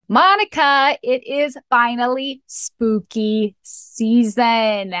Monica, it is finally spooky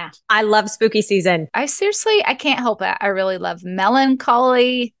season. I love spooky season. I can't help it. I really love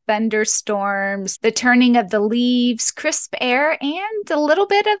melancholy, thunderstorms, the turning of the leaves, crisp air, and a little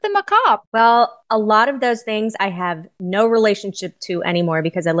bit of the macabre. Well, a lot of those things I have no relationship to anymore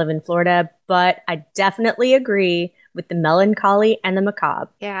because I live in Florida, but I definitely agree with the melancholy and the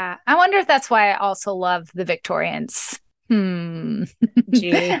macabre. Yeah, I wonder if that's why I also love the Victorians.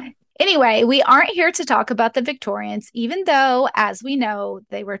 Gee. Anyway, we aren't here to talk about the Victorians, even though, as we know,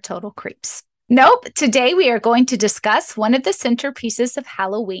 they were total creeps. Nope. Today we are going to discuss one of the centerpieces of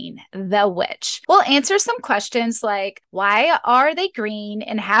Halloween, the witch. We'll answer some questions like, why are they green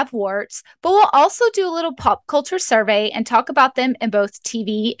and have warts? But we'll also do a little pop culture survey and talk about them in both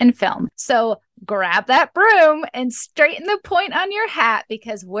TV and film. So grab that broom and straighten the point on your hat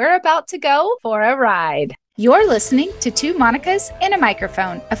because we're about to go for a ride. You're listening to Two Monicas and a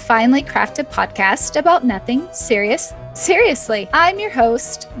Microphone, a finely crafted podcast about nothing serious. Seriously, I'm your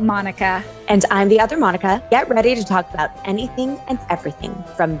host, Monica. And I'm the other Monica. Get ready to talk about anything and everything,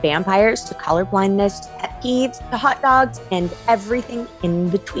 from vampires to colorblindness, to pet peeves, to hot dogs, and everything in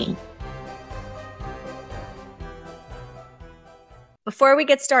between. Before we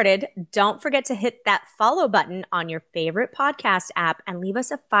get started, don't forget to hit that follow button on your favorite podcast app and leave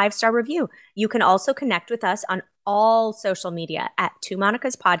us a 5-star review. You can also connect with us on all social media at Two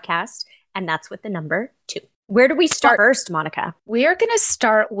Monicas Podcast, and that's with the number 2. Where do we start first, Monica? We are going to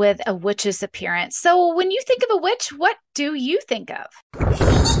start with a witch's appearance. So when you think of a witch, what do you think of?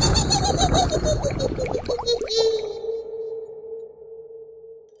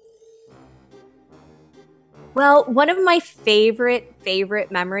 Well, one of my favorite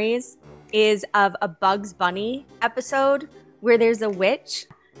memories is of a Bugs Bunny episode where there's a witch.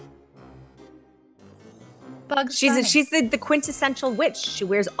 She's the quintessential witch. She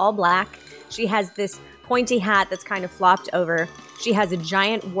wears all black. She has this pointy hat that's kind of flopped over. She has a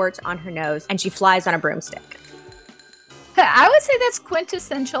giant wart on her nose, and she flies on a broomstick. I would say that's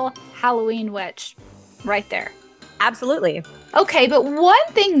quintessential Halloween witch right there. Absolutely. Okay, but one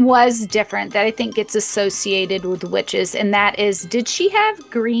thing was different that I think gets associated with witches, and that is, did she have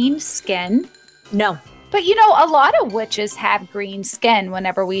green skin? No. But you know, a lot of witches have green skin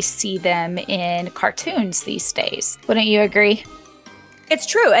whenever we see them in cartoons these days. Wouldn't you agree? It's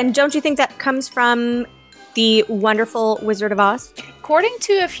true. And don't you think that comes from the wonderful Wizard of Oz? According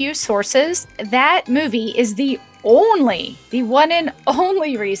to a few sources, that movie is the one and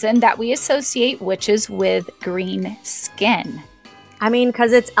only reason that we associate witches with green skin. I mean,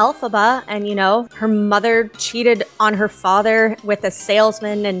 because it's Elphaba, and you know, her mother cheated on her father with a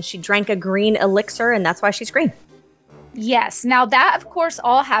salesman, and she drank a green elixir, and that's why she's green. Yes. Now that, of course,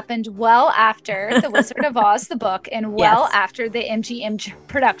 all happened well after The Wizard of Oz, the book, and well after the MGM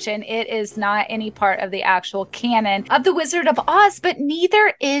production. It is not any part of the actual canon of The Wizard of Oz, but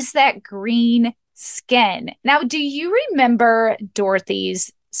neither is that green skin. Now, do you remember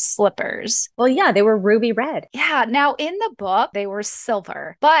Dorothy's slippers? Well, yeah, they were ruby red. Yeah. Now, in the book, they were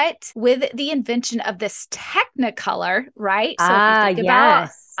silver, but with the invention of this Technicolor, right? So if you think about,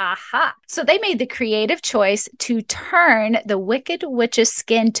 so they made the creative choice to turn the Wicked Witch's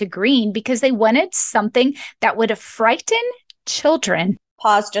skin to green because they wanted something that would frighten children.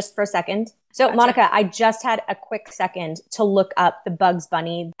 Pause just for a second. So, gotcha. Monica, I just had a quick second to look up the Bugs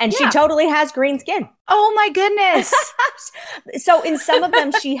Bunny, and she totally has green skin. Oh, my goodness. So in some of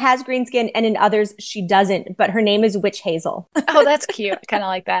them, she has green skin, and in others, she doesn't. But her name is Witch Hazel. Oh, that's cute. I kind of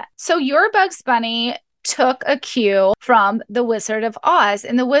like that. So your Bugs Bunny took a cue from The Wizard of Oz,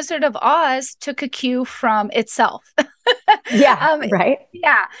 and The Wizard of Oz took a cue from itself. Right?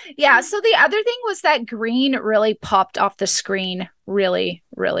 Yeah. So the other thing was that green really popped off the screen really,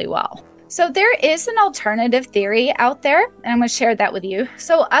 really well. So there is an alternative theory out there, and I'm going to share that with you.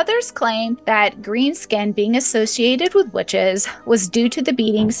 So others claim that green skin being associated with witches was due to the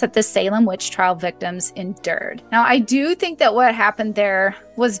beatings that the Salem witch trial victims endured. Now, I do think that what happened there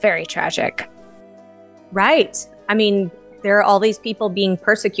was very tragic. Right. I mean, there are all these people being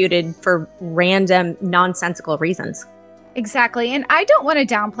persecuted for random, nonsensical reasons. Exactly. And I don't want to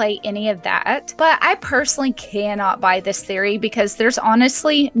downplay any of that, but I personally cannot buy this theory because there's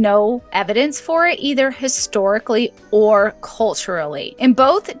honestly no evidence for it, either historically or culturally. In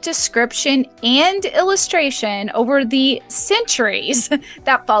both description and illustration over the centuries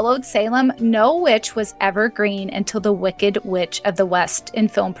that followed Salem, no witch was ever green until the Wicked Witch of the West in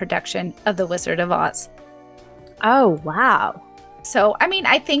film production of The Wizard of Oz. Oh, wow. So, I mean,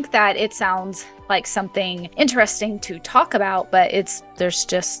 I think that it sounds like something interesting to talk about, but there's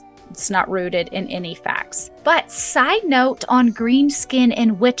just It's not rooted in any facts. But side note on green skin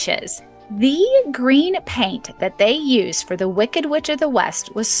and witches. The green paint that they used for the Wicked Witch of the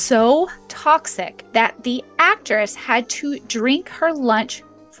West was so toxic that the actress had to drink her lunch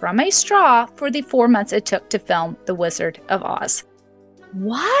from a straw for the 4 months it took to film The Wizard of Oz.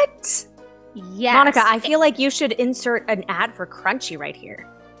 What? Yes. Monica, I feel like you should insert an ad for Crunchy right here.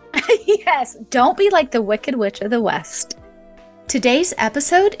 Yes, don't be like the Wicked Witch of the West. Today's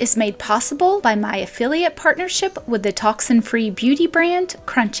episode is made possible by my affiliate partnership with the toxin-free beauty brand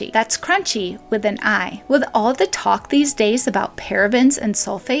Crunchy. That's Crunchy with an I. With all the talk these days about parabens and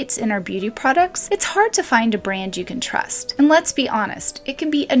sulfates in our beauty products, it's hard to find a brand you can trust. And let's be honest, it can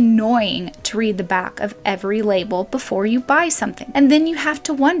be annoying to read the back of every label before you buy something. And then you have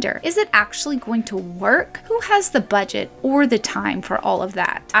to wonder, is it actually going to work? Who has the budget or the time for all of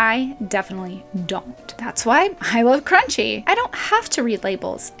that? I definitely don't. That's why I love Crunchy. I don't have to read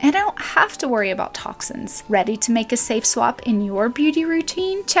labels, and I don't have to worry about toxins. Ready to make a safe swap in your beauty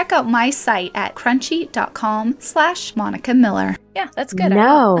routine? Check out my site at crunchy.com/Monica Miller. Yeah, that's good.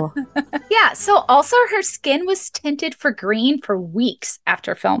 No. Yeah, so also her skin was tinted for green for weeks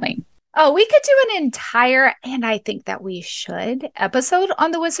after filming. Oh, we could do an entire, and I think that we should, episode on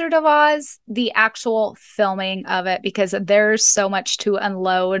The Wizard of Oz, the actual filming of it, because there's so much to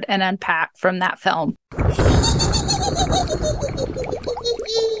unload and unpack from that film.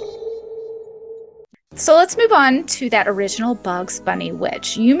 So let's move on to that original Bugs Bunny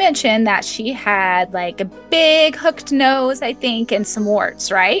witch. You mentioned that she had like a big hooked nose, I think, and some warts,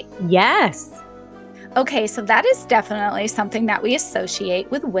 right? Yes. Okay, so that is definitely something that we associate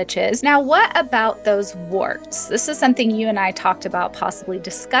with witches. Now, what about those warts? This is something you and I talked about possibly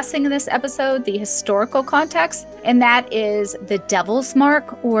discussing in this episode, the historical context, and that is the devil's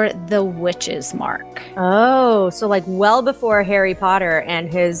mark or the witch's mark. Oh, so like well before Harry Potter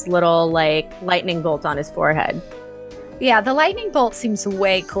and his little like lightning bolt on his forehead. Yeah, the lightning bolt seems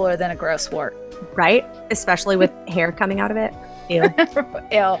way cooler than a gross wart. Right? Especially with hair coming out of it. Ew.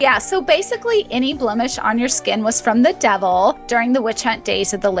 Ew. Yeah, so basically any blemish on your skin was from the devil during the witch hunt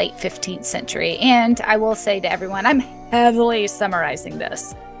days of the late 15th century. And I will say to everyone, I'm heavily summarizing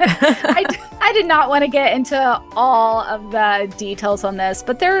this. I did not want to get into all of the details on this,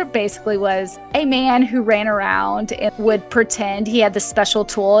 but there basically was a man who ran around and would pretend he had this special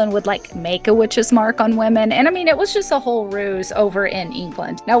tool and would like make a witch's mark on women. And I mean, it was just a whole ruse over in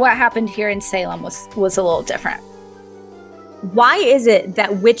England. Now, what happened here in Salem was a little different. Why is it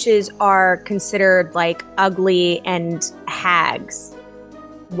that witches are considered like ugly and hags?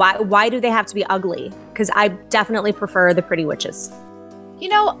 Why do they have to be ugly? Because I definitely prefer the pretty witches. You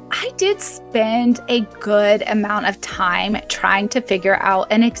know, I did spend a good amount of time trying to figure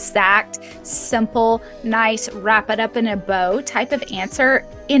out an exact, simple, nice, wrap it up in a bow type of answer,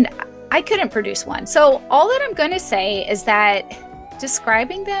 and I couldn't produce one. So all that I'm going to say is that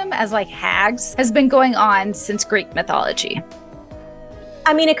describing them as like hags has been going on since Greek mythology.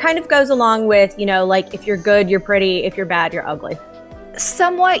 I mean, it kind of goes along with, you know, like if you're good, you're pretty. If you're bad, you're ugly.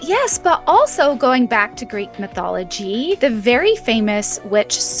 Somewhat, yes, but also going back to Greek mythology, the very famous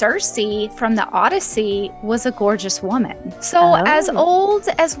witch Circe from the Odyssey was a gorgeous woman. So as old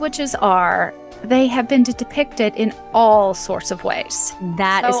as witches are, they have been depicted in all sorts of ways.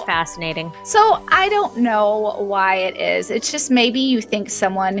 That is fascinating. So I don't know why it is. It's just maybe you think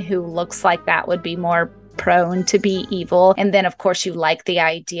someone who looks like that would be more prone to be evil. And then, of course, you like the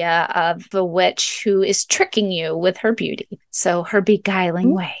idea of the witch who is tricking you with her beauty. So her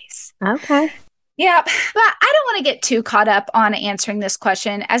beguiling ways. Okay. Yeah, but I don't want to get too caught up on answering this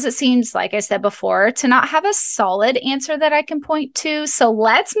question, as it seems, like I said before, to not have a solid answer that I can point to. So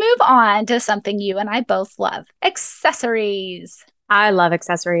let's move on to something you and I both love: accessories. I love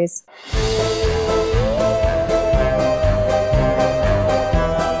accessories.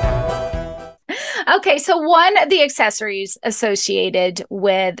 Okay, so one of the accessories associated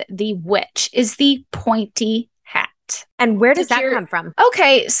with the witch is the pointy hat. And where does that come from?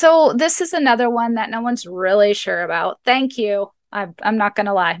 Okay, so this is another one that no one's really sure about. Thank you. I'm not going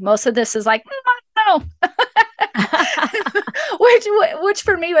to lie. Most of this is like, I don't know. which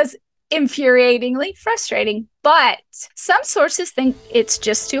for me was infuriatingly frustrating. But some sources think it's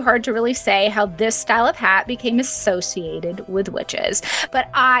just too hard to really say how this style of hat became associated with witches. But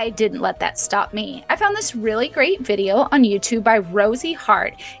I didn't let that stop me. I found this really great video on YouTube by Rosie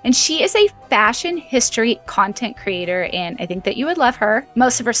Hart, and she is a fashion history content creator, and I think that you would love her.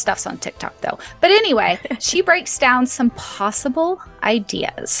 Most of her stuff's on TikTok though. But anyway, she breaks down some possible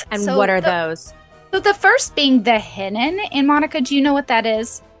ideas. And so what are those? So the first being the hennin. And Monica, do you know what that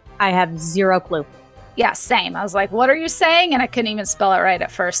is? I have zero clue. Yeah, same. I was like, what are you saying? And I couldn't even spell it right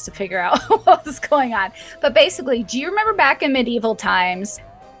at first to figure out what was going on. But basically, do you remember back in medieval times,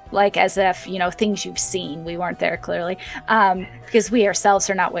 like as if, things you've seen, we weren't there clearly, because we ourselves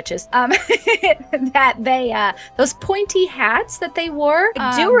are not witches, that they, those pointy hats that they wore.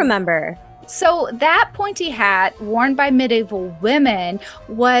 I do remember. So that pointy hat worn by medieval women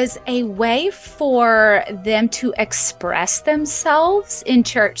was a way for them to express themselves in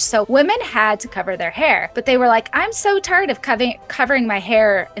church. So women had to cover their hair, but they were like, I'm so tired of covering my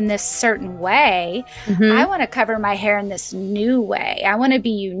hair in this certain way. Mm-hmm. I want to cover my hair in this new way. I want to be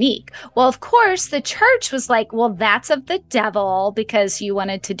unique. Well, of course, the church was like, well, that's of the devil because you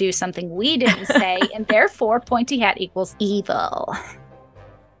wanted to do something we didn't say. And therefore, pointy hat equals evil.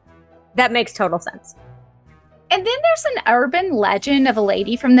 That makes total sense. And then there's an urban legend of a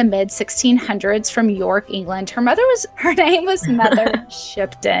lady from the mid 1600s from York, England. Her name was Mother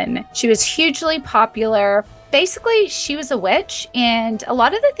Shipton. She was hugely popular. Basically, she was a witch, and a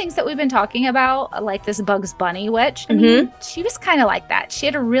lot of the things that we've been talking about, like this Bugs Bunny witch, she was kind of like that. She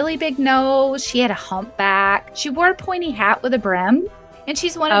had a really big nose. She had a humpback. She wore a pointy hat with a brim. And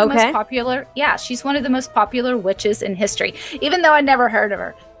she's one of the most popular. Yeah, she's one of the most popular witches in history, even though I never heard of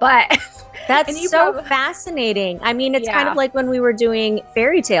her. But that's so fascinating. I mean, it's kind of like when we were doing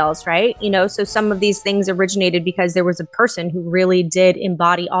fairy tales, right? So some of these things originated because there was a person who really did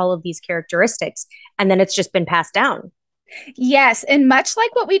embody all of these characteristics. And then it's just been passed down. Yes. And much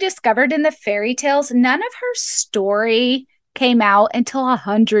like what we discovered in the fairy tales, none of her story came out until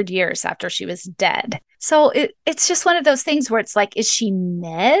 100 years after she was dead. So it's just one of those things where it's like, is she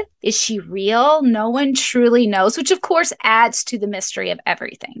myth? Is she real? No one truly knows, which of course adds to the mystery of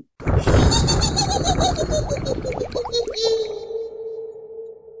everything.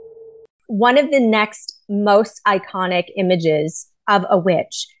 One of the next most iconic images of a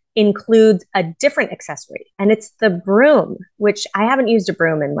witch includes a different accessory, and it's the broom, which I haven't used a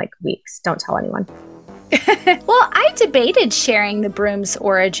broom in like weeks. Don't tell anyone. Well, I debated sharing the broom's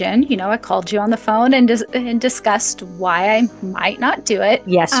origin. I called you on the phone and discussed why I might not do it.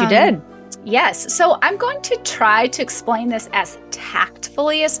 Yes, you did. Yes. So I'm going to try to explain this as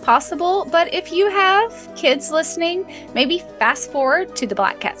tactfully as possible. But if you have kids listening, maybe fast forward to the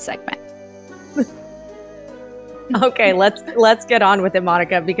Black Cat segment. Okay, let's get on with it,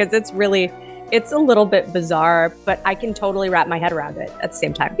 Monica, because it's a little bit bizarre, but I can totally wrap my head around it at the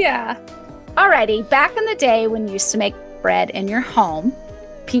same time. Yeah. Alrighty, back in the day when you used to make bread in your home,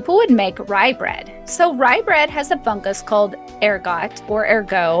 people would make rye bread. So rye bread has a fungus called ergot or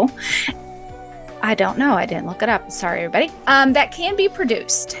ergot. I don't know. I didn't look it up. Sorry, everybody. That can be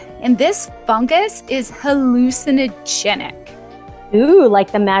produced. And this fungus is hallucinogenic. Ooh,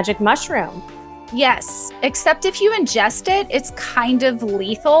 like the magic mushroom. Yes, except if you ingest it, it's kind of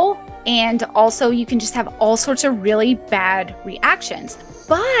lethal. And also you can just have all sorts of really bad reactions.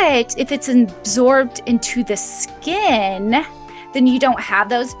 But if it's absorbed into the skin, then you don't have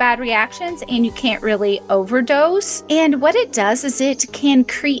those bad reactions and you can't really overdose. And what it does is it can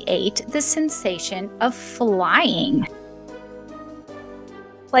create the sensation of flying.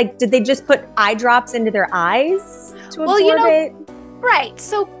 Like, did they just put eye drops into their eyes to absorb it? Right.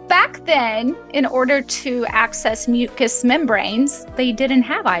 So back then, in order to access mucous membranes, they didn't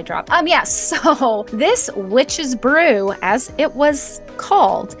have eye drops. So this witch's brew, as it was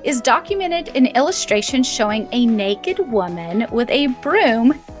called, is documented in illustrations showing a naked woman with a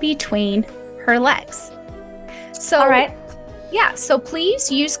broom between her legs. So, all right. Yeah, so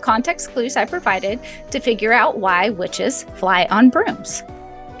please use context clues I provided to figure out why witches fly on brooms.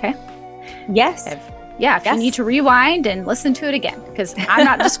 Okay? Yes. If you need to rewind and listen to it again, because I'm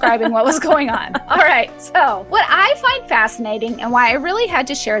not describing what was going on. All right. So what I find fascinating and why I really had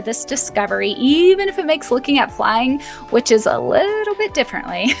to share this discovery, even if it makes looking at flying witches a little bit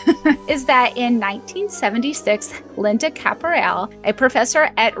differently, is that in 1976, Linda Caporal, a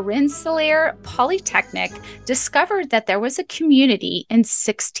professor at Rensselaer Polytechnic, discovered that there was a community in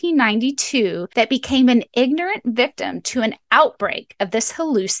 1692 that became an ignorant victim to an outbreak of this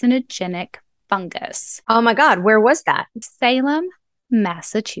hallucinogenic fungus. Oh my God, where was that? Salem,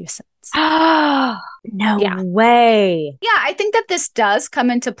 Massachusetts. No way. Yeah, I think that this does come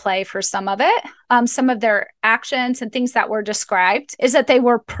into play for some of it. Some of their actions and things that were described is that they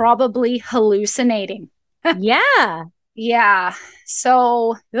were probably hallucinating. Yeah. Yeah.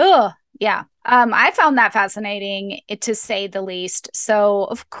 So, yeah. I found that fascinating, to say the least. So,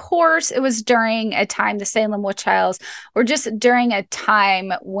 of course, it was during a time, the Salem witch trials were just during a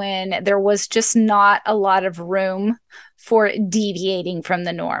time when there was just not a lot of room for deviating from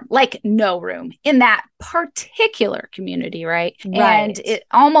the norm. Like no room in that particular community, right? And it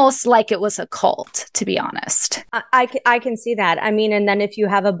almost like it was a cult, to be honest. I can see that. I mean, and then if you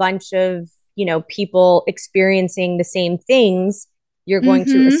have a bunch of, people experiencing the same things, you're going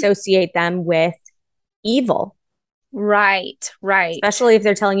to associate them with evil. Right. Especially if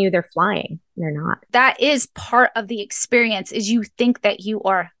they're telling you they're flying. They're not. That is part of the experience, is you think that you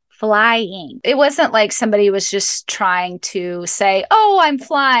are flying. It wasn't like somebody was just trying to say, oh, I'm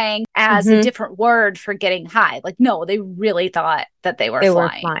flying as a different word for getting high. Like, no, they really thought that they were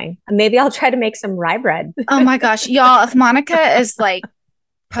flying. Maybe I'll try to make some rye bread. Oh my gosh. Y'all, if Monica is like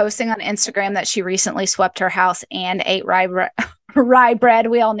posting on Instagram that she recently swept her house and ate rye bread,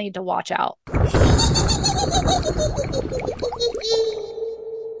 we all need to watch out.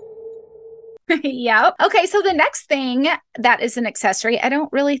 Yep. Okay, so the next thing that is an accessory, I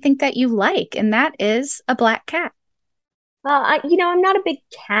don't really think that you like, and that is a black cat. I'm not a big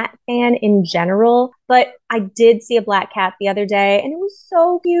cat fan in general, but I did see a black cat the other day, and it was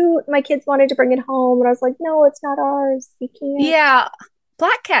so cute. My kids wanted to bring it home, and I was like, no, it's not ours. We can't. Yeah.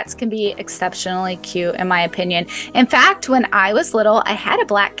 Black cats can be exceptionally cute, in my opinion. In fact, when I was little, I had a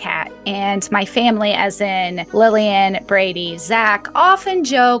black cat, and my family, as in Lillian, Brady, Zach, often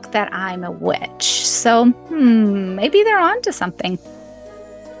joke that I'm a witch. So, maybe they're onto something.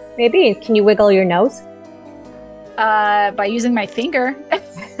 Maybe. Can you wiggle your nose? By using my finger.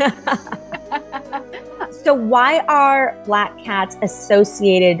 So why are black cats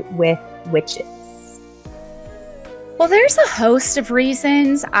associated with witches? Well, there's a host of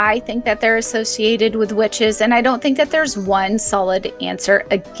reasons I think that they're associated with witches, and I don't think that there's one solid answer.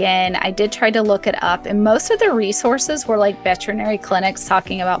 Again, I did try to look it up, and most of the resources were like veterinary clinics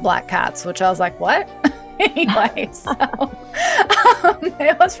talking about black cats, which I was like, what? Anyway, so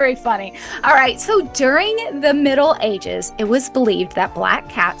it was very funny. All right, so during the Middle Ages, it was believed that black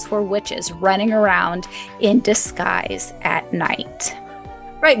cats were witches running around in disguise at night.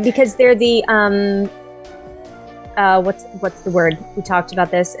 Right, because they're the what's the word? We talked about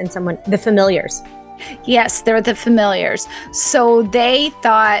this, and the familiars. Yes, they're the familiars. So they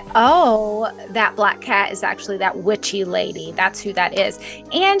thought, oh, that black cat is actually that witchy lady. That's who that is.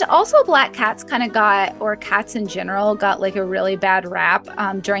 And also black cats or cats in general, got like a really bad rap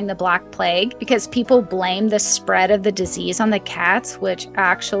during the Black Plague, because people blame the spread of the disease on the cats, which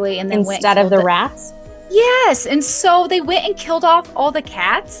actually, and then instead of the rats? Yes. And so they went and killed off all the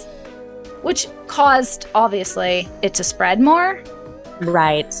cats, which caused, obviously, it to spread more.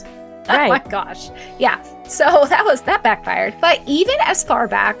 Right. Oh my gosh. Yeah. So that backfired. But even as far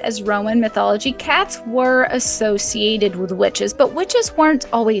back as Roman mythology, cats were associated with witches, but witches weren't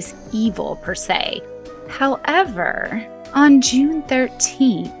always evil per se. However, on June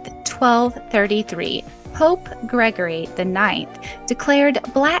 13th, 1233, Pope Gregory IX declared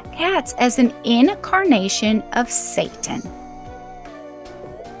black cats as an incarnation of Satan.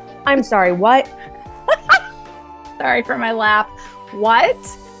 I'm sorry, what? Sorry for my laugh. What?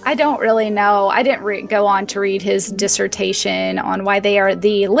 I don't really know. I didn't go on to read his dissertation on why they are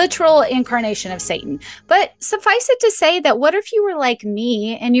the literal incarnation of Satan. But suffice it to say that what if you were like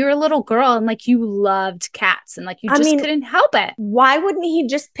me and you were a little girl and like you loved cats and like you just couldn't help it? Why wouldn't he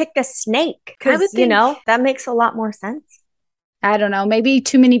just pick a snake? Because, that makes a lot more sense. I don't know. Maybe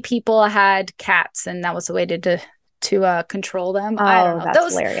too many people had cats and that was a way to control them. I don't know.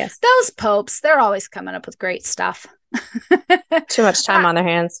 That's hilarious. Those popes, they're always coming up with great stuff. Too much time on their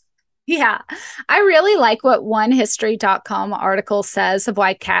hands. Yeah. I really like what onehistory.com article says of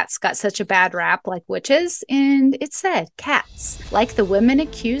why cats got such a bad rap like witches. And it said, cats, like the women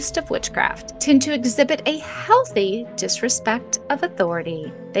accused of witchcraft, tend to exhibit a healthy disrespect of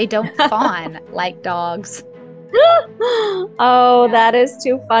authority. They don't fawn like dogs. That is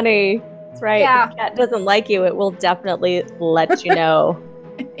too funny. That's right. Yeah. If a cat doesn't like you, it will definitely let you know.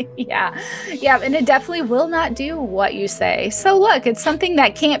 Yeah, and it definitely will not do what you say. So look, it's something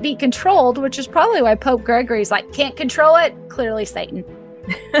that can't be controlled, which is probably why Pope Gregory's like, can't control it, clearly Satan.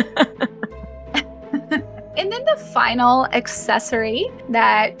 And then the final accessory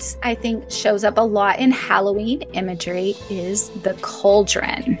that I think shows up a lot in Halloween imagery is the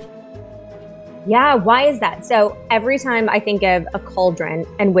cauldron. Yeah, why is that? So every time I think of a cauldron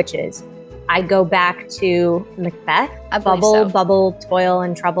and witches, I go back to Macbeth, bubble, toil,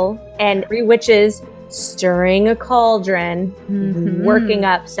 and trouble, and 3 witches stirring a cauldron, working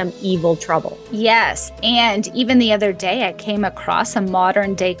up some evil trouble. Yes, and even the other day I came across a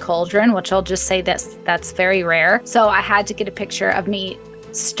modern day cauldron, which I'll just say that's very rare. So I had to get a picture of me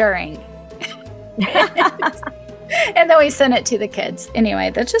stirring. And then we sent it to the kids.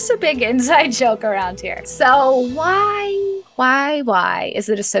 Anyway, that's just a big inside joke around here. So why is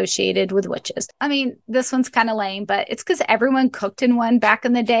it associated with witches? I mean, this one's kind of lame, but it's because everyone cooked in one back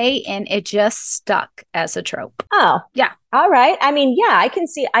in the day and it just stuck as a trope. Oh, yeah. All right. I mean, yeah, I can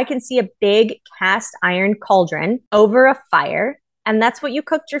see a big cast iron cauldron over a fire. And that's what you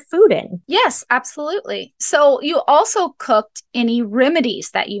cooked your food in. Yes, absolutely. So you also cooked any remedies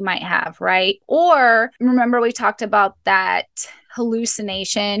that you might have, right? Or remember we talked about that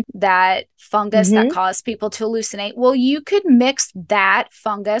hallucination, that fungus that caused people to hallucinate. Well, you could mix that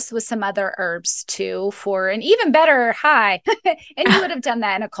fungus with some other herbs too for an even better high. And you would have done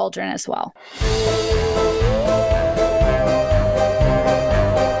that in a cauldron as well.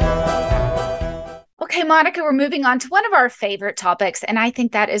 Okay, Monica, we're moving on to one of our favorite topics, and I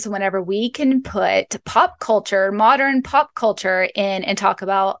think that is whenever we can put pop culture, modern pop culture in and talk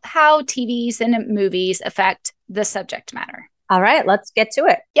about how TVs and movies affect the subject matter. All right, let's get to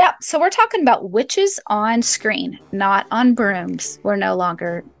it. Yeah, so we're talking about witches on screen, not on brooms. We're no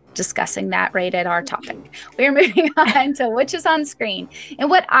longer discussing that rated R topic. We're moving on to witches on screen. And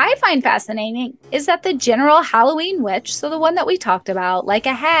what I find fascinating is that the general Halloween witch, so the one that we talked about, like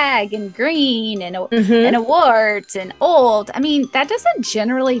a hag and green and a wart and old, I mean, that doesn't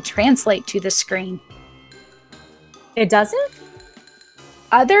generally translate to the screen. It doesn't?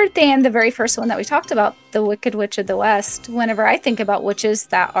 Other than the very first one that we talked about, the Wicked Witch of the West, whenever I think about witches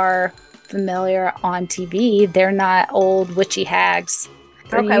that are familiar on TV, they're not old witchy hags.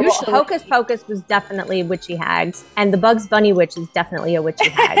 Okay, well, Hocus Pocus was definitely witchy hags, and the Bugs Bunny witch is definitely a witchy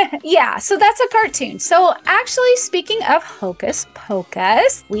hag. Yeah, so that's a cartoon. So actually, speaking of Hocus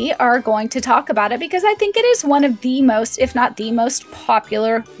Pocus, we are going to talk about it because I think it is one of the most, if not the most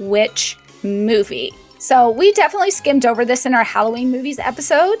popular witch movie. So we definitely skimmed over this in our Halloween movies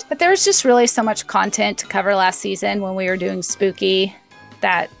episode, but there's just really so much content to cover last season when we were doing spooky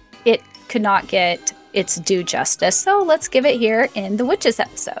that it could not get its due justice. So let's give it here in the Witches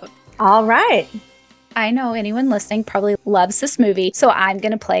episode. All right. I know anyone listening probably loves this movie, so I'm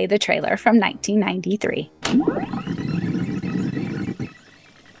going to play the trailer from 1993.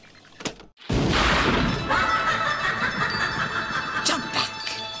 Jump back.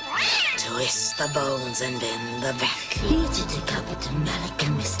 Twist the bones and bend the back.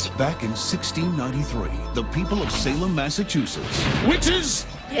 Back in 1693, the people of Salem, Massachusetts, witches,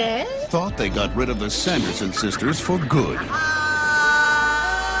 thought they got rid of the Sanderson sisters for good.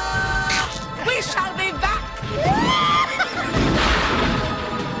 We shall be back.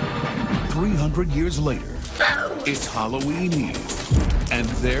 300 years later, it's Halloween Eve, and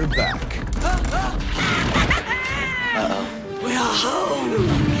they're back. We're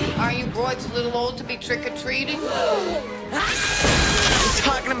home. Are you boys a little old to be trick-or-treating? We're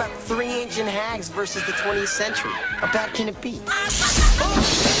talking about 3-inch hags versus the 20th century. How bad can it be?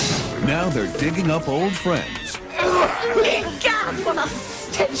 Now they're digging up old friends God, what a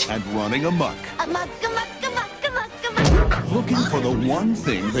stench. and running amok, looking for the one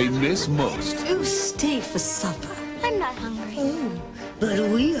thing they miss most. You stay for supper. I'm not hungry. But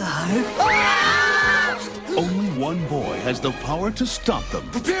we are. Only one boy has the power to stop them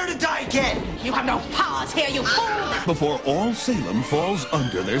Prepare to die again! You have no powers here, you fool! before all Salem falls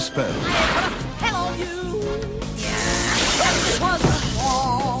under their spell. Hell on you!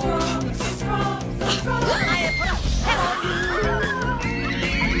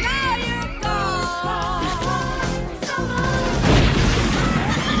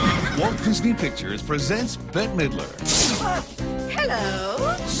 Walt Disney Pictures presents Bette Midler,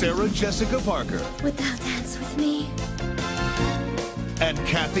 Hello? Sarah Jessica Parker, Would thou dance with me? and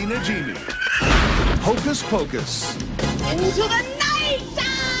Kathy Najimy. Hocus Pocus. Into the night!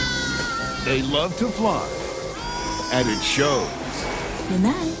 They love to fly, and it shows. Good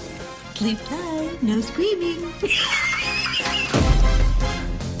night. Sleep tight. No screaming.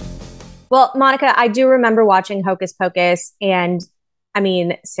 Well, Monica, I do remember watching Hocus Pocus, and I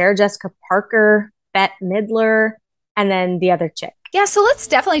mean, Sarah Jessica Parker, Bette Midler, and then the other chick. Yeah, so let's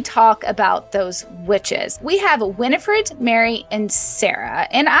definitely talk about those witches. We have Winifred, Mary, and Sarah.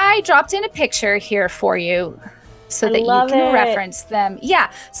 And I dropped in a picture here for you so that you can reference them. Yeah,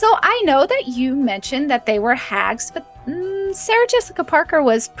 so I know that you mentioned that they were hags, but Sarah Jessica Parker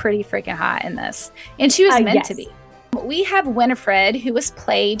was pretty freaking hot in this. And she was meant to be. We have Winifred, who was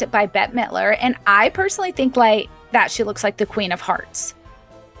played by Bette Midler. And I personally think like that she looks like the Queen of Hearts.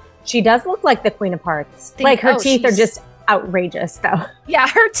 She does look like the Queen of Hearts. Like her teeth are just outrageous, though. Yeah,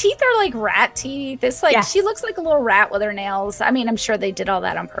 her teeth are like rat teeth. It's like she looks like a little rat with her nails. I mean, I'm sure they did all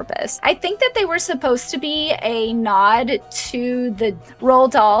that on purpose. I think that they were supposed to be a nod to the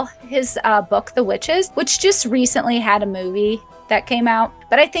Roald Dahl, his book, The Witches, which just recently had a movie that came out.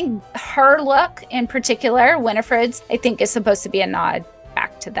 But I think her look in particular, Winifred's, I think is supposed to be a nod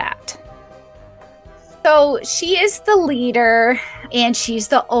back to that. So she is the leader and she's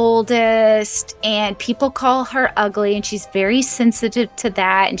the oldest and people call her ugly and she's very sensitive to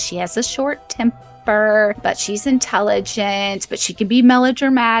that and she has a short temper, but she's intelligent, but she can be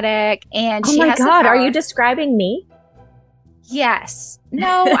melodramatic and she has are you describing me? Yes.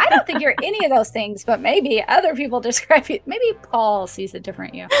 No, I don't think you're any of those things, but maybe other people describe you. Maybe Paul sees a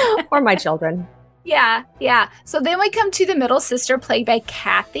different you. Or my children. Yeah. So then we come to the middle sister, played by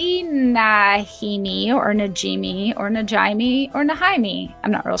Kathy Najimy or Najimy or Najimy or Nahaimi.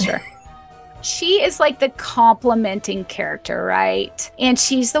 I'm not real sure. She is like the complimenting character, right? And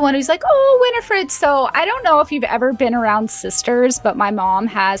she's the one who's like, oh, Winifred. So I don't know if you've ever been around sisters, but my mom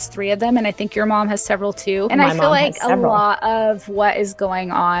has 3 of them. And I think your mom has several too. And I feel like a lot of what is going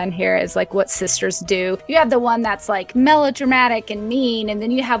on here is like what sisters do. You have the one that's like melodramatic and mean. And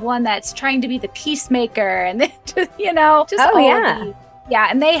then you have one that's trying to be the peacemaker. And then, and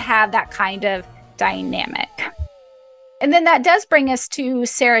they have that kind of dynamic. And then that does bring us to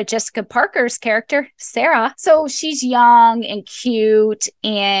Sarah Jessica Parker's character, Sarah. So she's young and cute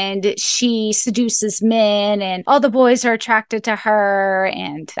and she seduces men and all the boys are attracted to her.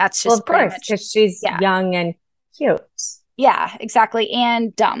 And that's just of course, because she's young and cute. Yeah, exactly.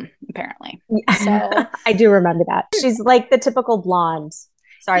 And dumb, apparently. So I do remember that. She's like the typical blonde.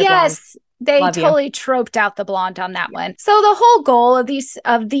 Sorry, yes. Blonde. They totally troped out the blonde on that one. So the whole goal of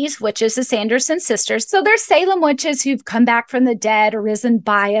these witches, the Sanderson sisters, so they're Salem witches who've come back from the dead, arisen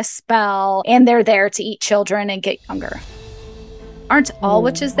by a spell, and they're there to eat children and get younger. Aren't all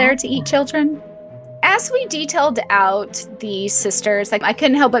witches there to eat children? As we detailed out these sisters, I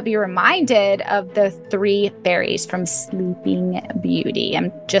couldn't help but be reminded of the 3 fairies from Sleeping Beauty.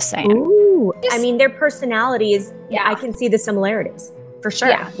 I'm just saying. Ooh, I mean, their personalities, I can see the similarities. For sure.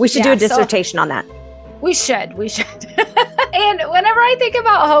 Yeah. We should do a dissertation on that. We should. And whenever I think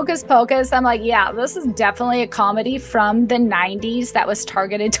about Hocus Pocus, I'm like, yeah, this is definitely a comedy from the 90s that was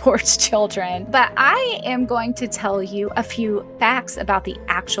targeted towards children. But I am going to tell you a few facts about the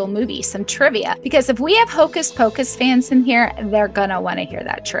actual movie, some trivia. Because if we have Hocus Pocus fans in here, they're going to want to hear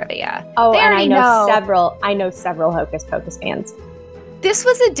that trivia. Oh, and I know several Hocus Pocus fans. This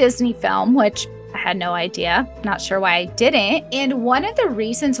was a Disney film, which I had no idea. Not sure why I didn't. And one of the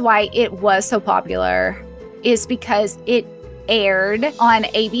reasons why it was so popular is because it aired on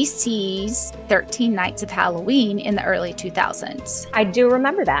ABC's 13 Nights of Halloween in the early 2000s. I do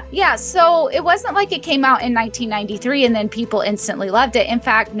remember that. Yeah, so it wasn't like it came out in 1993 and then people instantly loved it. In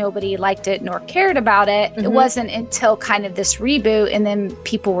fact, nobody liked it nor cared about it. Mm-hmm. It wasn't until kind of this reboot and then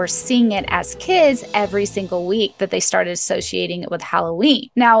people were seeing it as kids every single week that they started associating it with Halloween.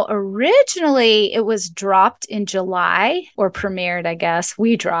 Now, originally it was dropped in July or premiered, I guess.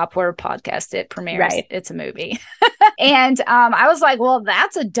 We drop, we're a podcast, it premieres. Right. It's a movie. And I was like, well,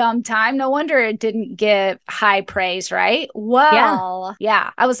 that's a dumb time. No wonder it didn't get high praise, right? Well, yeah.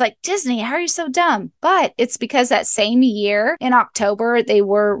 I was like, Disney, how are you so dumb? But it's because that same year in October, they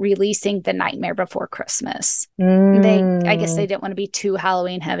were releasing The Nightmare Before Christmas. I guess they didn't want to be too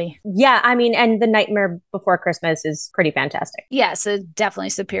Halloween heavy. Yeah, I mean, and The Nightmare Before Christmas is pretty fantastic. Yeah, so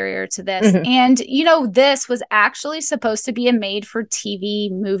definitely superior to this. Mm-hmm. And, this was actually supposed to be a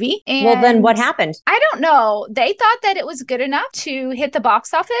made-for-TV movie. And well, then what happened? I don't know. They thought that it was good enough to hit the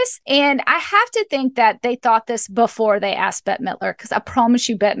box office. And I have to think that they thought this before they asked Bette Midler, because I promise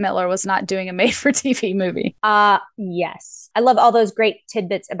you Bette Midler was not doing a made-for-TV movie. Yes. I love all those great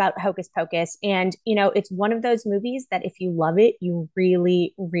tidbits about Hocus Pocus. And, it's one of those movies that if you love it, you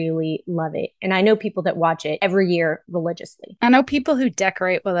really, really love it. And I know people that watch it every year religiously. I know people who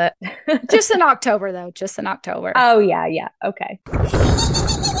decorate with it. Just in October, though. Just in October. Oh, yeah. Okay.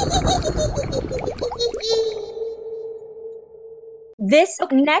 This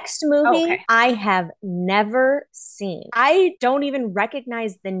next movie I have never seen. I don't even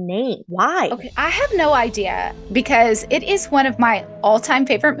recognize the name. Why? Okay, I have no idea because it is one of my all-time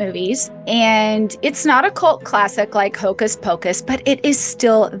favorite movies and it's not a cult classic like Hocus Pocus, but it is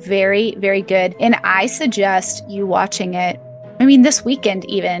still very, very good. And I suggest you watching it, this weekend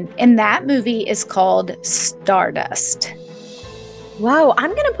even. And that movie is called Stardust. Wow, I'm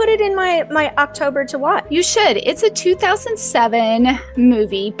going to put it in my October to watch. You should. It's a 2007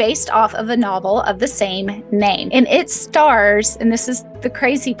 movie based off of a novel of the same name. And it stars, and this is the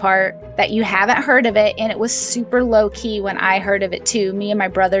crazy part, that you haven't heard of it, and it was super low-key when I heard of it too. Me and my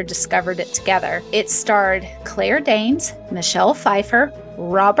brother discovered it together. It starred Claire Danes, Michelle Pfeiffer,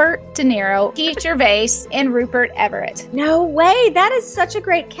 Robert De Niro, Keith Gervais, and Rupert Everett. No way. That is such a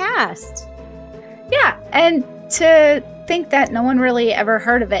great cast. Yeah, and to think that no one really ever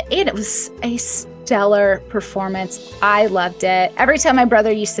heard of it, and it was a stellar performance. I loved it. Every time my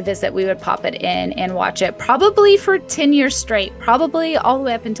brother used to visit, we would pop it in and watch it, probably for 10 years straight, probably all the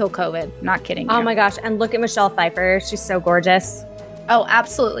way up until COVID. Not kidding you. Oh my gosh. And look at Michelle Pfeiffer. She's so gorgeous. Oh,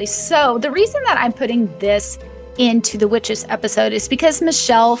 absolutely. So the reason that I'm putting this into the witches episode is because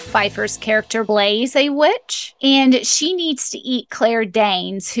Michelle Pfeiffer's character plays a witch, and she needs to eat Claire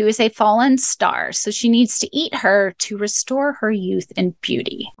Danes, who is a fallen star. So she needs to eat her to restore her youth and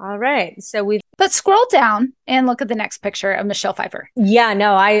beauty. All right. So But scroll down and look at the next picture of Michelle Pfeiffer. Yeah,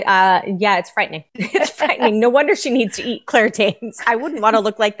 no, yeah, it's frightening. It's frightening. No wonder she needs to eat Claire Danes. I wouldn't want to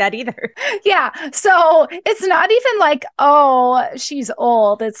look like that either. Yeah. So it's not even like, oh, she's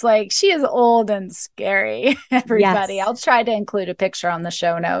old. It's like she is old and scary. Everybody. Yes. I'll try to include a picture on the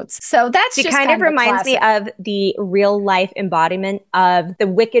show notes. So that's She just kind of reminds me of the real life embodiment of the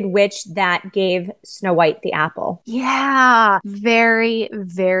Wicked Witch that gave Snow White the apple. Yeah. Very,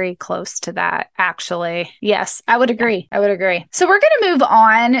 very close to that, actually. Yes, I would agree. I would agree. So we're going to move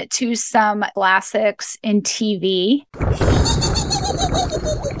on to some classics in TV.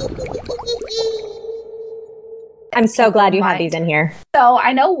 I'm so glad you have these in here. So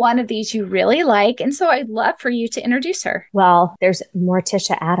I know one of these you really like, and so I'd love for you to introduce her. Well, there's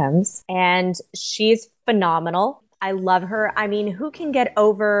Morticia Addams, and she's phenomenal. I love her. I mean, who can get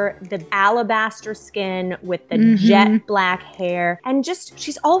over the alabaster skin with the jet black hair? And just,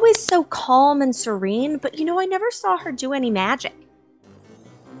 she's always so calm and serene, but I never saw her do any magic.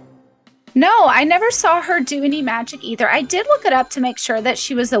 No, I never saw her do any magic either. I did look it up to make sure that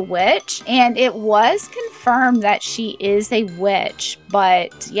she was a witch, and it was confirmed that she is a witch.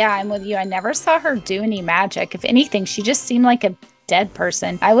 But yeah, I'm with you. I never saw her do any magic. If anything, she just seemed like a dead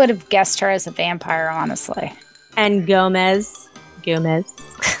person. I would have guessed her as a vampire, honestly. And Gomez.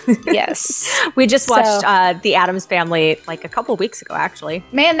 Yes. We just watched The Addams Family like a couple weeks ago, actually.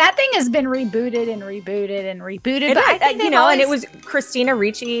 Man, that thing has been rebooted and rebooted and rebooted. But I think and it was Christina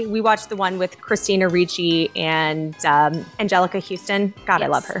Ricci. We watched the one with Christina Ricci and Angelica Houston. God, yes, I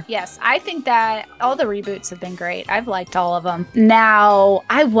love her. Yes, I think that all the reboots have been great. I've liked all of them. Now,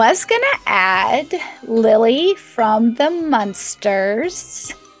 I was going to add Lily from the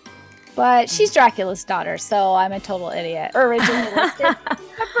Munsters. But she's Dracula's daughter, so I'm a total idiot. Originally listed. But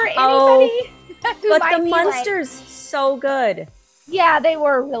for anybody who might the be Munsters, so good. Yeah, they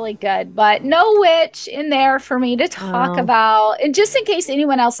were really good, but no witch in there for me to talk about. And just in case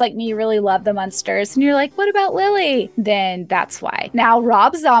anyone else like me really loved the Munsters, and you're like, what about Lily? Then that's why. Now,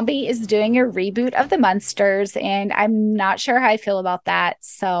 Rob Zombie is doing a reboot of the Munsters, and I'm not sure how I feel about that.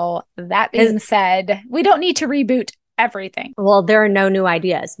 So that being said, we don't need to reboot everything. Well, there are no new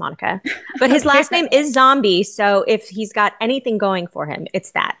ideas, Monica. But his last name is Zombie, so if he's got anything going for him,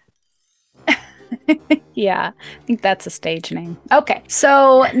 it's that. Yeah, I think that's a stage name. Okay,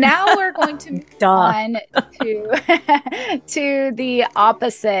 so now we're going to move on to the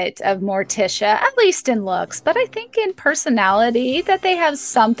opposite of Morticia, at least in looks, but I think in personality that they have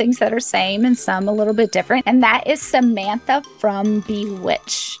some things that are same and some a little bit different, and that is Samantha from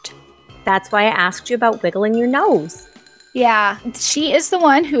Bewitched. That's why I asked you about wiggling your nose. Yeah, she is the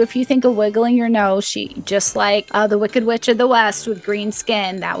one who, if you think of wiggling your nose, she just like the Wicked Witch of the West with green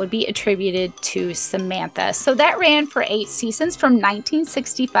skin, that would be attributed to Samantha. So that ran for 8 seasons from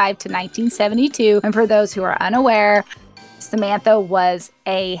 1965 to 1972. And for those who are unaware, Samantha was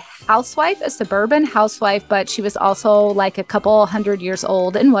a housewife, a suburban housewife, but she was also like a couple hundred years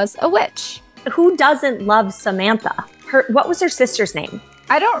old and was a witch. Who doesn't love Samantha? What was her sister's name?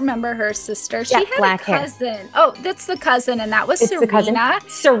 I don't remember her sister. She had black a cousin. Hair. Oh, that's the cousin, and that was Serena.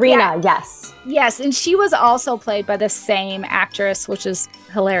 Serena, yes. Yes, and she was also played by the same actress, which is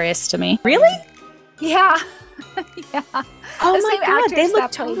hilarious to me. Really? Yeah. Yeah. Oh my God, they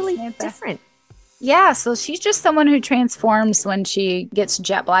look totally different. Yeah, so she's just someone who transforms when she gets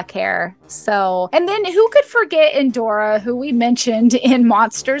jet black hair. So, and then who could forget Endora, who we mentioned in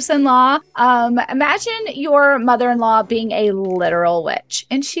Monsters-in-Law? Imagine your mother-in-law being a literal witch,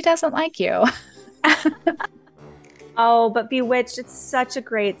 and she doesn't like you. Oh, but Bewitched, it's such a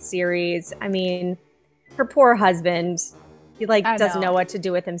great series. I mean, her poor husband, he doesn't know what to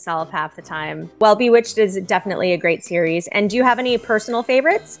do with himself half the time. Well, Bewitched is definitely a great series. And do you have any personal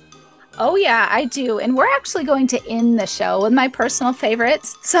favorites? Oh, yeah, I do. And we're actually going to end the show with my personal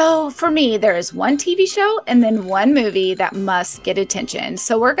favorites. So for me, there is one TV show and then one movie that must get attention.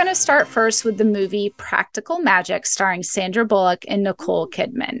 So we're going to start first with the movie Practical Magic, starring Sandra Bullock and Nicole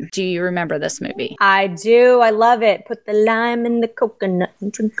Kidman. Do you remember this movie? I do. I love it. Put the lime in the coconut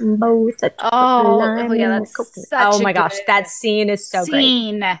and drink them both. Oh, yeah, that's such oh my gosh, that scene is so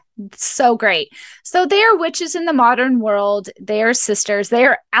great. So great. So they are witches in the modern world. They are sisters. They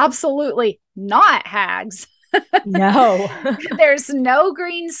are absolutely not hags. No. There's no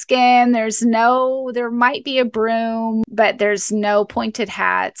green skin. There might be a broom, but there's no pointed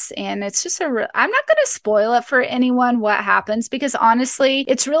hats. And it's just I'm not going to spoil it for anyone what happens, because honestly,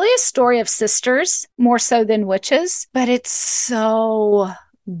 it's really a story of sisters more so than witches, but it's so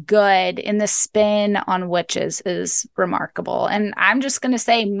good, and the spin on witches is remarkable. And I'm just going to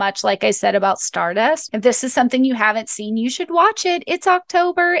say, much like I said about Stardust, if this is something you haven't seen, you should watch it. It's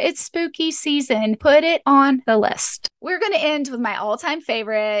October, it's spooky season. Put it on the list. We're going to end with my all-time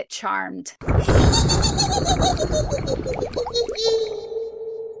favorite, Charmed.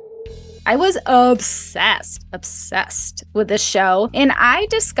 I was obsessed with this show, and I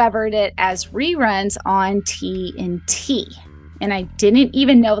discovered it as reruns on TNT. And I didn't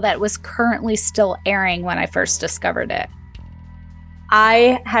even know that it was currently still airing when I first discovered it.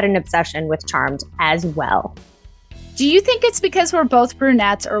 I had an obsession with Charmed as well. Do you think it's because we're both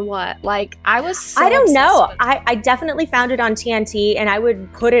brunettes or what? Like, I was so I don't know. obsessed I definitely found it on TNT, and I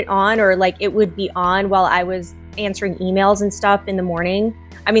would put it on, or like it would be on while I was answering emails and stuff in the morning.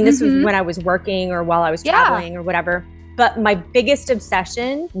 I mean, this was when I was working or while I was traveling or whatever. But my biggest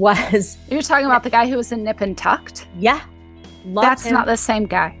obsession was... You're talking about the guy who was in Nip and Tucked? Yeah. That's not the same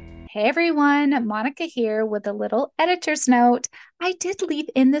guy. Hey everyone, Monica here with a little editor's note. I did leave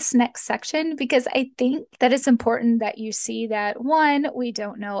in this next section because I think that it's important that you see that, one, we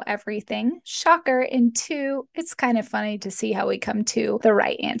don't know everything, shocker, and two, it's kind of funny to see how we come to the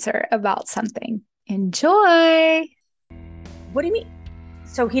right answer about something. Enjoy! What do you mean?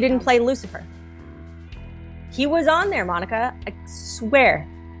 So he didn't play Lucifer? He was on there, Monica. I swear.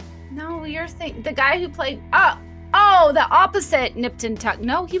 No, you're thinking the guy who played... Oh, the opposite Nipped and Tucked.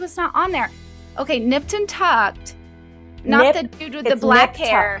 No, he was not on there. Okay, Nipped and Tucked. Not the dude with the black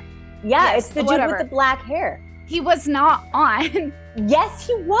hair. Yeah, yes, it's the dude with the black hair. He was not on. Yes,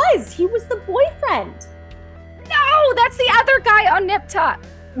 he was. He was the boyfriend. No, that's the other guy on Nip Tuck.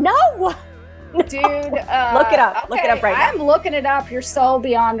 No. Dude, look it up. Okay, look it up right now. I'm looking it up. You're so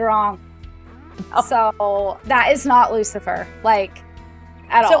beyond wrong. Oh. So that is not Lucifer. Like...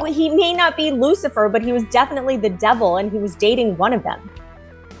 So he may not be Lucifer, but he was definitely the devil, and he was dating one of them.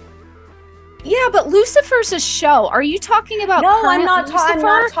 Yeah, but Lucifer's a show. Are you talking about? No, I'm not talking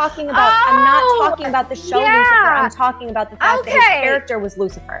about. I'm not talking about the show Lucifer. I'm talking about the fact that his character was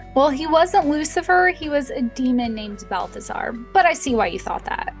Lucifer. Well, he wasn't Lucifer. He was a demon named Balthazar. But I see why you thought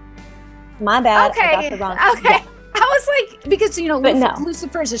that. My bad. Okay. I got the wrong. Okay. Yeah. I was like, because,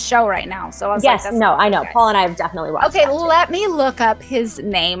 Lucifer's a show right now. So I was like, I know. Okay. Paul and I have definitely watched Okay, let me look up his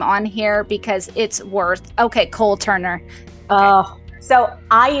name on here because it's worth... Okay, Cole Turner. Oh, so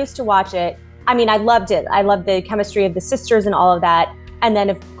I used to watch it. I mean, I loved it. I loved the chemistry of the sisters and all of that. And then,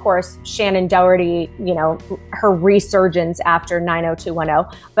 of course, Shannon Doherty, her resurgence after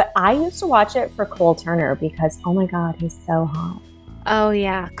 90210. But I used to watch it for Cole Turner because, oh my God, he's so hot. Oh,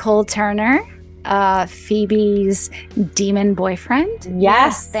 yeah. Cole Turner. Phoebe's demon boyfriend.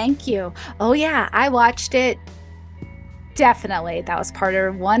 Yes. Thank you. Oh yeah, I watched it. Definitely. That was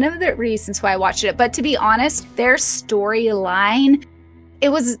one of the reasons why I watched it. But to be honest, their storyline,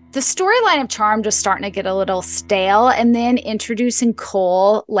 the storyline of Charmed was starting to get a little stale, and then introducing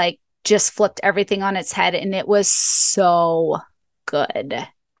Cole just flipped everything on its head, and it was so good.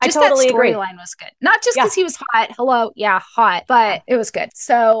 Just I totally that agree. Storyline was good. Not just because he was hot. Hello. Yeah, hot. But it was good.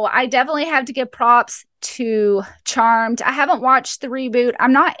 So I definitely have to give props to Charmed. I haven't watched the reboot.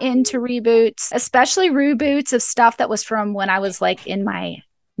 I'm not into reboots, especially reboots of stuff that was from when I was in my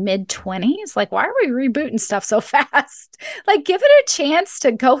mid-20s. Why are we rebooting stuff so fast? Give it a chance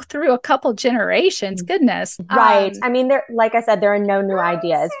to go through a couple generations. Goodness. Right. I mean, like I said, there are no new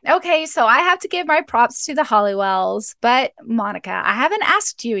ideas. Okay, so I have to give my props to the Hollywells. But Monica, I haven't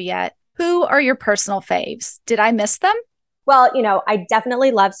asked you yet. Who are your personal faves? Did I miss them? Well, I definitely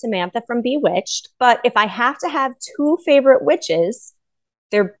love Samantha from Bewitched. But if I have to have two favorite witches,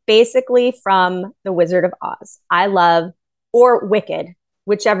 they're basically from The Wizard of Oz. I love, or Wicked,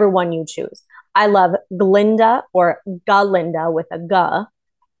 whichever one you choose. I love Glinda or Galinda with a G,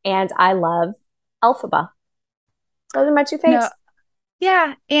 and I love Elphaba. Those are my two faves. No.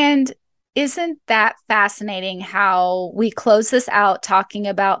 Yeah, and Isn't that fascinating how we close this out talking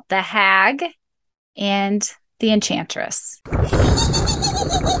about the hag and the enchantress?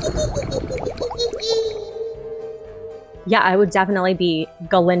 Yeah, I would definitely be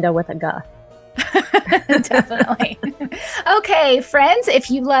Galinda with a G. Definitely. Okay, friends,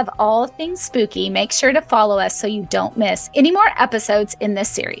 if you love all things spooky, make sure to follow us so you don't miss any more episodes in this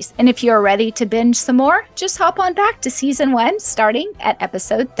series. And if you're ready to binge some more, just hop on back to season 1, starting at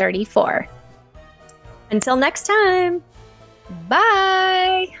episode 34. Until next time.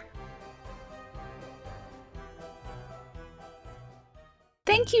 Bye.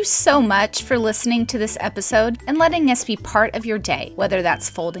 Thank you so much for listening to this episode and letting us be part of your day, whether that's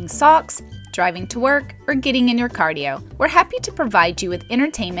folding socks, driving to work, or getting in your cardio. We're happy to provide you with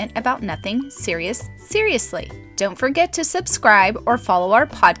entertainment about nothing serious, seriously. Don't forget to subscribe or follow our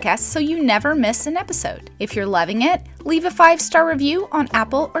podcast so you never miss an episode. If you're loving it, leave a 5-star review on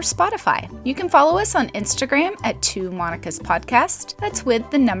Apple or Spotify. You can follow us on Instagram at 2 Monica's Podcast. That's with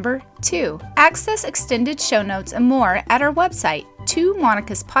the number 2. Access extended show notes and more at our website,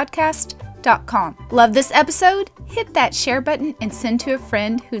 2monicaspodcast.com. Love this episode? Hit that share button and send to a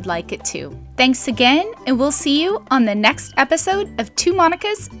friend who'd like it too. Thanks again, and we'll see you on the next episode of 2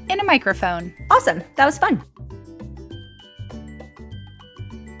 Monicas and a Microphone. Awesome. That was fun.